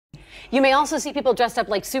You may also see people dressed up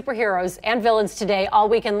like superheroes and villains today all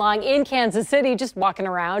weekend long in Kansas City, just walking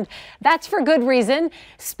around. That's for good reason.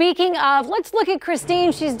 Speaking of, let's look at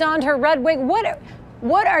Christine. She's donned her red wig.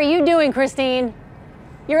 What are you doing, Christine?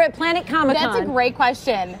 You're at Planet Comicon. That's a great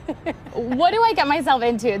question. What do I get myself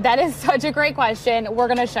into? That is such a great question. We're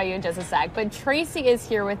going to show you in just a sec. But Tracey is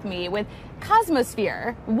here with me with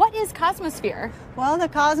Cosmosphere. What is Cosmosphere? Well, the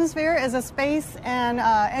Cosmosphere is a space and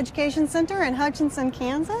education center in Hutchinson,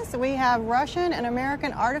 Kansas. We have Russian and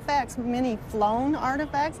American artifacts, many flown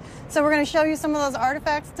artifacts. So we're going to show you some of those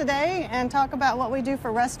artifacts today and talk about what we do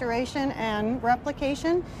for restoration and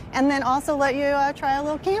replication, and then also let you try a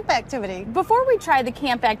little camp activity. Before we try the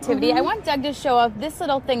camp activity, I want Doug to show off this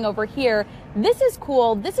little thing over here. This is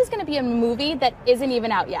cool. This is going to be a movie that isn't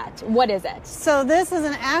even out yet. What is it? So this is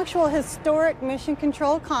an actual historic mission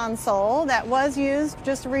control console that was used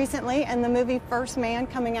just recently in the movie First Man,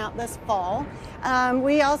 coming out this fall.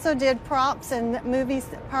 We also did props and movies,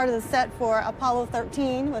 part of the set for Apollo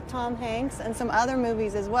 13 with Tom Hanks and some other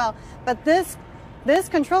movies as well. But this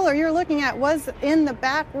controller you're looking at was in the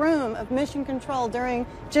back room of mission control during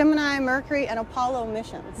Gemini, Mercury, and Apollo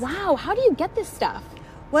missions. Wow, how do you get this stuff?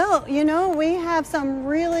 Well, you know, we have some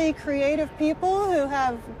really creative people who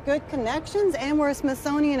have good connections, and we're a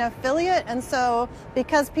Smithsonian affiliate, and so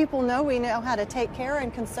because people know we know how to take care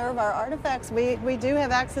and conserve our artifacts, we do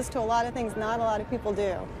have access to a lot of things not a lot of people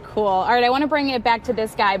do. Cool. All right, I want to bring it back to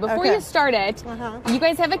this guy. Before you start it, you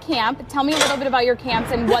guys have a camp. Tell me a little bit about your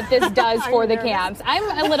camps and what this does for the camps.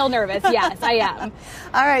 I'm a little nervous. Yes, I am.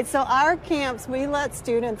 All right, so our camps, we let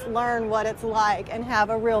students learn what it's like and have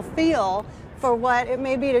a real feel for what it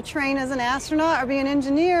may be to train as an astronaut or be an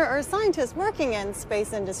engineer or a scientist working in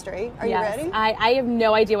space industry. Are you ready? I have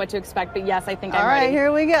no idea what to expect, but yes, I think I'm ready. All right,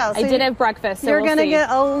 here we go. So I did have breakfast, so you're we'll going to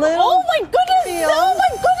get a little Oh my goodness! feel. Oh my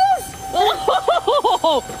goodness! Oh my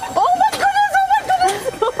goodness! Oh my goodness!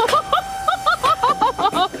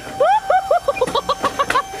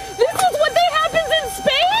 This is what happens in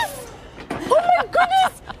space? Oh my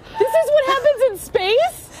goodness! This is what happens in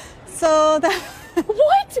space? So that...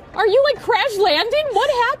 What? Are you like crash landing? What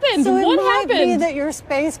happened? So what might happened? be that your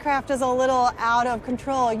spacecraft is a little out of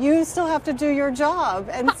control. You still have to do your job,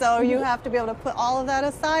 and so you have to be able to put all of that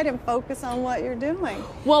aside and focus on what you're doing.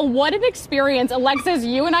 Well, what an experience. Alexis,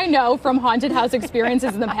 you and I know from haunted house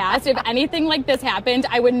experiences in the past, if anything like this happened,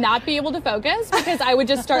 I would not be able to focus because I would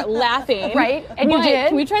just start laughing. Right? And you did.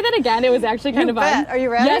 Can we try that again? It was actually kind of fun. Are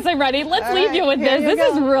you ready? Yes, I'm ready. Let's leave you with this.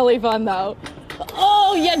 This is really fun, though.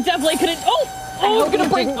 Oh, yeah, definitely couldn't. Oh, it's gonna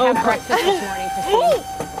break. Have breakfast this morning, Christine.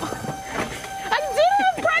 I did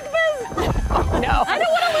have breakfast. No. I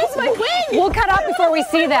don't want to lose my wig. We'll cut out before we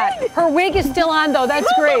see that. Her wig is still on, though.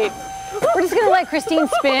 That's great. We're just going to let Christine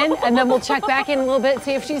spin, and then we'll check back in a little bit,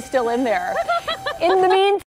 see if she's still in there. In the meantime,